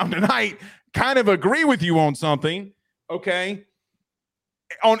first time tonight, kind of agree with you on something, okay,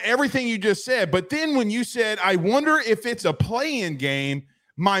 on everything you just said. But then when you said, I wonder if it's a play-in game,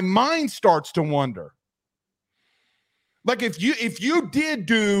 my mind starts to wonder. Like if you did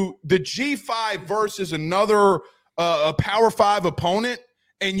do the G5 versus another a Power 5 opponent,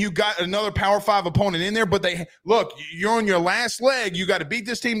 and you got another Power 5 opponent in there, but you're on your last leg, you got to beat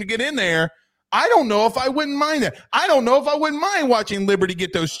this team to get in there. I don't know if I wouldn't mind that. I don't know if I wouldn't mind watching Liberty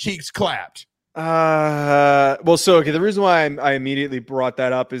get those cheeks clapped. The reason why I immediately brought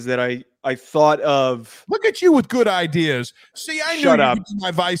that up is that I thought of. Look at you with good ideas. See, I knew you'd be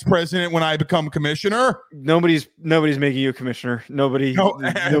my vice president when I become commissioner. Nobody's making you a commissioner. Nobody's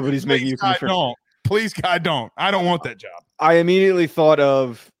making you a commissioner. Don't. Please, God, don't. I don't want that job. I immediately thought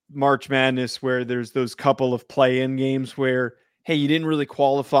of March Madness, where there's those couple of play-in games where, hey, you didn't really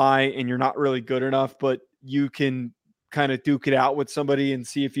qualify and you're not really good enough, but you can kind of duke it out with somebody and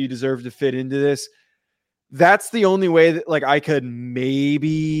see if you deserve to fit into this. That's the only way that I could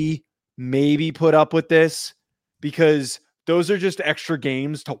maybe put up with this, because those are just extra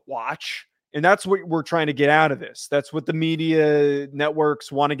games to watch. And that's what we're trying to get out of this. That's what the media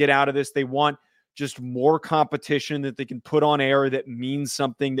networks want to get out of this. They want just more competition that they can put on air that means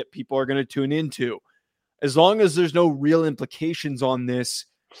something that people are going to tune into. As long as there's no real implications on this,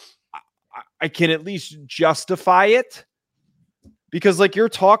 I can at least justify it. Because you're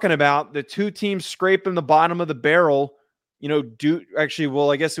talking about the two teams scraping the bottom of the barrel, I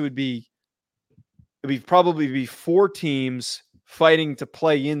guess it would probably be four teams fighting to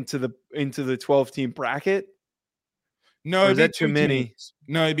play into the 12-team bracket. No, is that too many? Teams.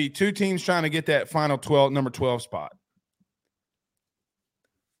 No, it'd be two teams trying to get that final number 12 spot.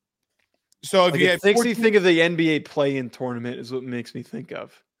 So if you had makes me think of the NBA play-in tournament is what makes me think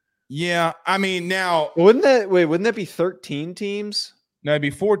of. Yeah, I mean now wouldn't that be 13 teams? No, it'd be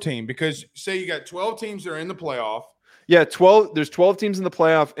 14, because say you got 12 teams that are in the playoff. Yeah, 12. There's 12 teams in the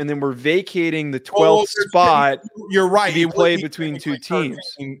playoff, and then we're vacating the 12th spot. You're right. You played between two teams.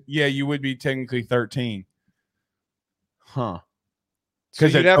 13. Yeah, you would be technically 13. Huh.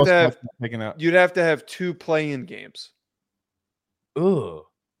 Because you'd have to have two play-in games. Ugh.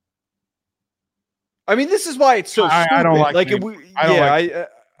 I mean, this is why it's so stupid. I don't like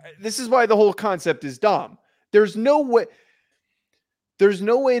this is why the whole concept is dumb. There's no way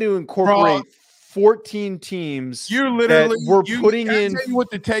to incorporate 14 teams. You literally putting in. Tell you what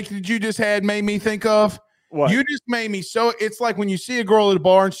the text that you just had made me think of. What? You just made me so. It's like when you see a girl at a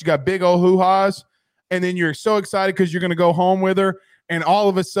bar and she's got big old hoo-has, and then you're so excited because you're going to go home with her, and all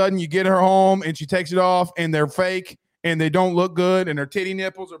of a sudden you get her home and she takes it off and they're fake and they don't look good and her titty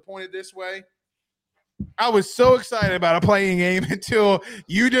nipples are pointed this way. I was so excited about a playing game until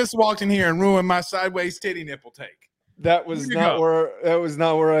you just walked in here and ruined my sideways titty nipple take. That was not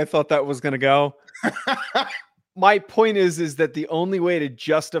where I thought that was going to go. My point is that the only way to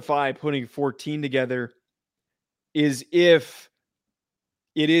justify putting 14 together is if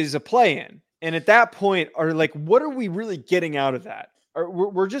it is a play-in. And at that point, what are we really getting out of that?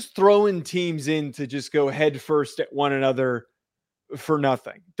 We're just throwing teams in to just go head first at one another for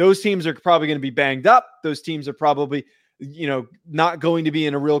nothing. Those teams are probably going to be banged up. Those teams are probably not going to be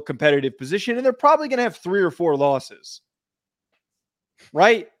in a real competitive position, and they're probably going to have 3 or 4 losses.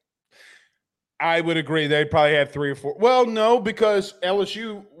 Right? I would agree. They'd probably have 3 or 4. Well, no, because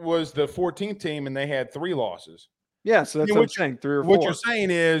LSU was the 14th team and they had 3 losses. Yeah, so that's what I'm saying, 3 or 4. What you're saying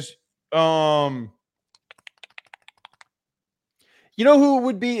is, you know who it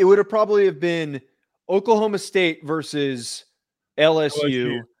would be? It would have probably have been Oklahoma State versus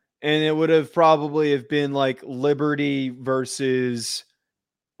LSU. And it would have probably have been like Liberty versus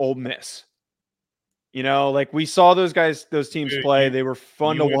Ole Miss. Like we saw those teams play. They were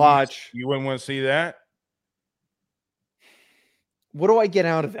fun to watch. You wouldn't want to see that? What do I get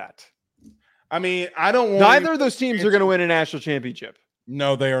out of that? I mean, I don't want. Neither of those teams are going to win a national championship.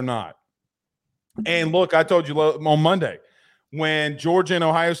 No, they are not. And look, I told you on Monday, when Georgia and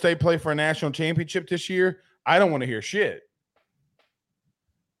Ohio State play for a national championship this year, I don't want to hear shit.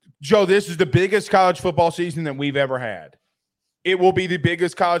 Joe, this is the biggest college football season that we've ever had. It will be the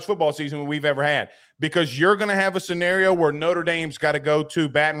biggest college football season we've ever had, because you're going to have a scenario where Notre Dame's got to go to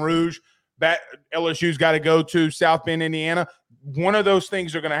Baton Rouge, LSU's got to go to South Bend, Indiana. One of those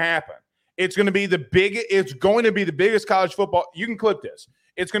things are going to happen. It's going to be the biggest college football. You can clip this.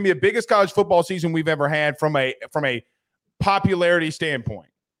 It's going to be the biggest college football season we've ever had from a popularity standpoint.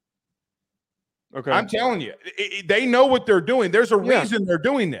 Okay, I'm telling you, they know what they're doing. There's a reason they're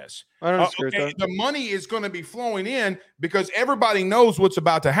doing this. I don't disagree with that. The money is going to be flowing in because everybody knows what's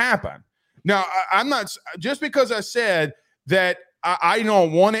about to happen. Now, I'm not just because I said that I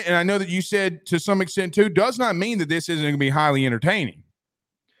don't want it, and I know that you said to some extent too, does not mean that this isn't going to be highly entertaining.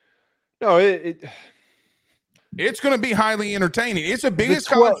 No, it's going to be highly entertaining. It's the biggest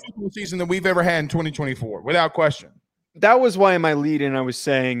college football season that we've ever had in 2024, without question. That was why in my lead-in I was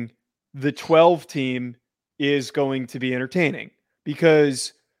saying the 12 team is going to be entertaining,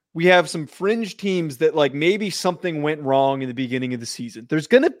 because we have some fringe teams that like maybe something went wrong in the beginning of the season. There's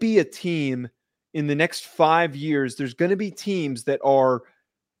going to be a team in the next 5 years. There's going to be teams that are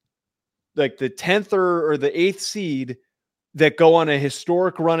like the 10th or the 8th seed that go on a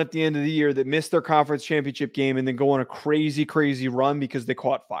historic run at the end of the year, that miss their conference championship game and then go on a crazy, crazy run because they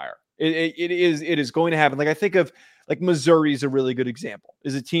caught fire. It is going to happen. Like I think of like Missouri is a really good example,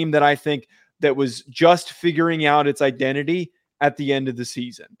 is a team that I think that was just figuring out its identity at the end of the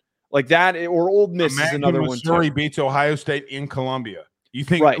season. Like that, or Ole Miss is another one. Missouri beats Ohio State in Columbia. You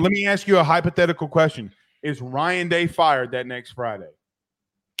think? Right. Let me ask you a hypothetical question: is Ryan Day fired that next Friday?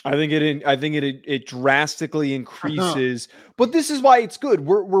 I think it drastically increases. But this is why it's good.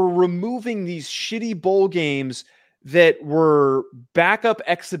 We're removing these shitty bowl games that were backup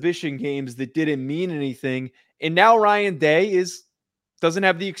exhibition games that didn't mean anything, and now Ryan Day doesn't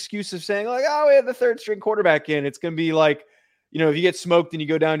have the excuse of saying like, oh, we have the third string quarterback in. It's going to be like, if you get smoked and you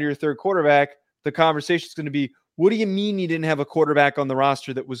go down to your third quarterback, the conversation is going to be, what do you mean you didn't have a quarterback on the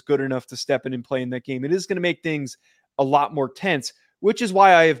roster that was good enough to step in and play in that game? It is going to make things a lot more tense, which is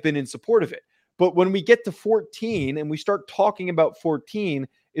why I have been in support of it. But when we get to 14 and we start talking about 14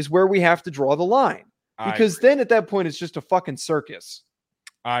 is where we have to draw the line, because then at that point, it's just a fucking circus.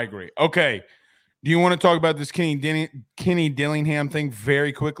 I agree. Okay. Do you want to talk about this Kenny Dillingham thing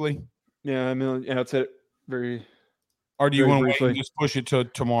very quickly? Yeah. I mean, that's it. Very. Or do you want to wait and just push it to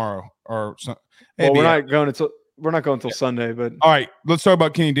tomorrow or something? Well, we're not going until Sunday, but all right, let's talk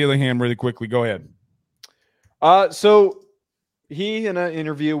about Kenny Dillingham really quickly. Go ahead. So he, in an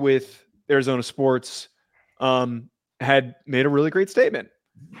interview with Arizona Sports, had made a really great statement.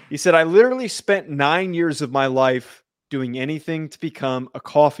 He said, I literally spent 9 years of my life doing anything to become a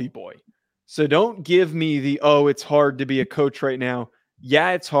coffee boy. So don't give me it's hard to be a coach right now.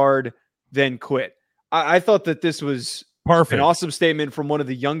 Yeah, it's hard, then quit. I thought that this was perfect, an awesome statement from one of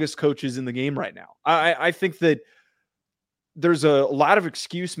the youngest coaches in the game right now. I think that there's a lot of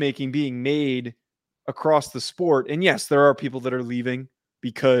excuse making being made across the sport. And yes, there are people that are leaving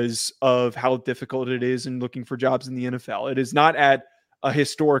because of how difficult it is and looking for jobs in the NFL. It is not at a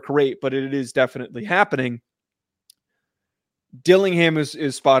historic rate, but it is definitely happening. Dillingham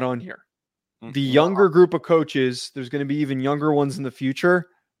is spot on here. The younger group of coaches, there's going to be even younger ones in the future.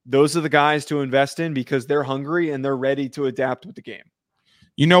 Those are the guys to invest in because they're hungry and they're ready to adapt with the game.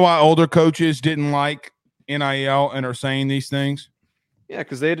 You know why older coaches didn't like NIL and are saying these things? Yeah,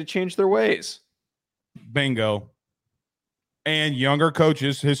 because they had to change their ways. Bingo. And younger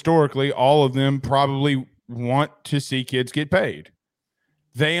coaches, historically, all of them probably want to see kids get paid.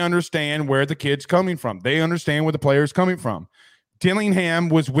 They understand where the kid's coming from. They understand where the player's coming from. Dillingham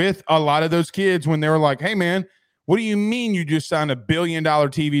was with a lot of those kids when they were like, hey, man, what do you mean you just signed $1 billion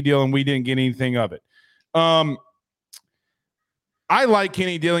TV deal and we didn't get anything of it? I I like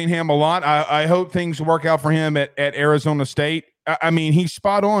Kenny Dillingham a lot. I hope things work out for him at Arizona State. I mean, he's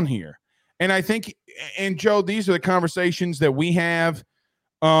spot on here. And I think, and Joe, these are the conversations that we have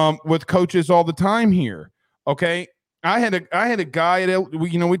with coaches all the time here. Okay. I had a guy at,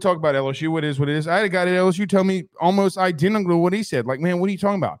 we talk about LSU. What it is. I had a guy at LSU tell me almost identical to what he said. Like, man, what are you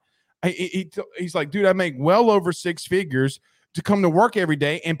talking about? He's like, dude, I make well over six figures to come to work every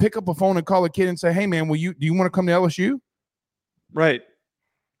day and pick up a phone and call a kid and say, hey, man, do you want to come to LSU? Right.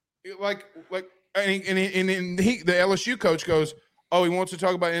 Like, and the LSU coach goes, oh, he wants to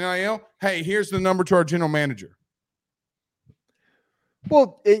talk about NIL. Hey, here's the number to our general manager.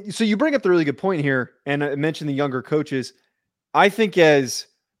 Well, so you bring up the really good point here, and I mentioned the younger coaches. I think as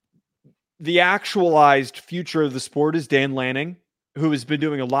the actualized future of the sport is Dan Lanning, who has been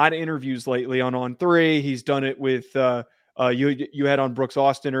doing a lot of interviews lately on On3. He's done it with you had on Brooks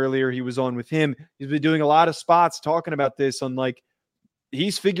Austin earlier. He was on with him. He's been doing a lot of spots talking about this on like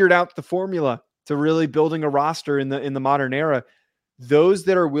he's figured out the formula to really building a roster in the modern era. Those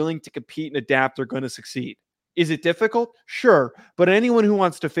that are willing to compete and adapt are going to succeed. Is it difficult? Sure. But anyone who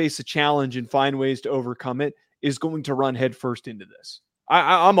wants to face a challenge and find ways to overcome it is going to run headfirst into this.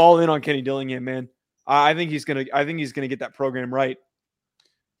 I'm all in on Kenny Dillingham, man. I think he's gonna get that program right.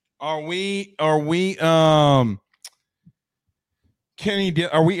 Are we Kenny?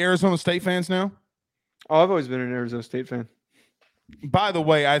 Are we Arizona State fans now? Oh, I've always been an Arizona State fan. By the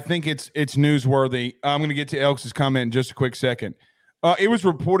way, I think it's newsworthy. I'm going to get to Elks' comment in just a quick second. It was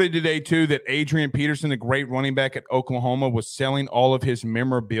reported today, too, that Adrian Peterson, the great running back at Oklahoma, was selling all of his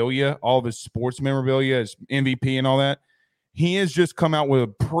memorabilia, all of his sports memorabilia, his MVP and all that. He has just come out with a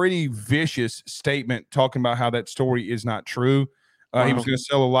pretty vicious statement talking about how that story is not true. Wow. He was going to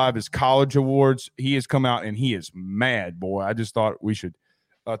sell a lot of his college awards. He has come out, and he is mad, boy. I just thought we should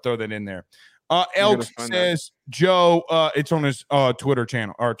throw that in there. Elks says, Joe, it's on his Twitter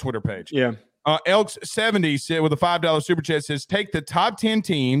channel or Twitter page. Yeah. Elks 70 said with a $5 super chat says, take the top 10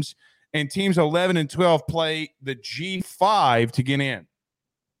 teams and teams 11 and 12 play the G5 to get in.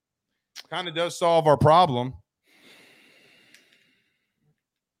 Kind of does solve our problem.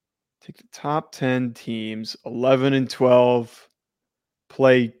 Take the top 10 teams, 11 and 12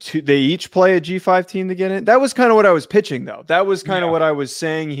 play two. They each play a G5 team to get in. That was kind of what I was pitching, though. That was kind of what I was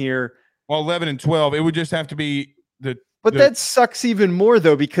saying here. Well, 11 and 12, it would just have to be But that sucks even more,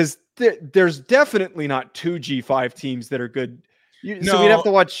 though, because there's definitely not two G5 teams that are good. So we'd have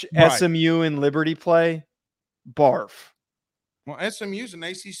to watch SMU and Liberty play. Barf. Well, SMU's an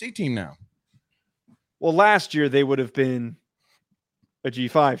ACC team now. Well, last year they would have been a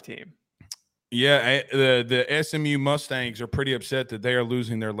G5 team. Yeah, the SMU Mustangs are pretty upset that they are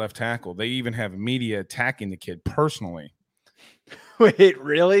losing their left tackle. They even have media attacking the kid personally. Wait,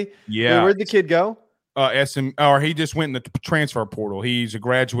 really? Yeah. Wait, where'd the kid go? He just went in the transfer portal. He's a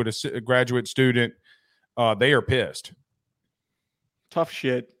graduate student. They are pissed. Tough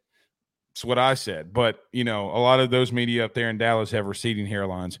shit. That's what I said. But, a lot of those media up there in Dallas have receding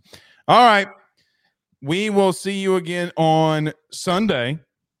hairlines. All right. We will see you again on Sunday.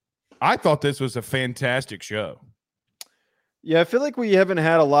 I thought this was a fantastic show. Yeah, I feel like we haven't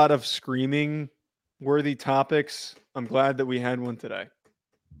had a lot of screaming worthy topics. I'm glad that we had one today.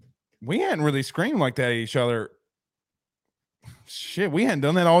 We hadn't really screamed like that at each other. Shit, we hadn't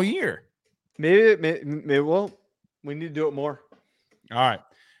done that all year. Maybe we need to do it more. All right.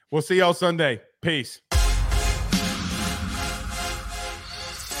 We'll see y'all Sunday. Peace.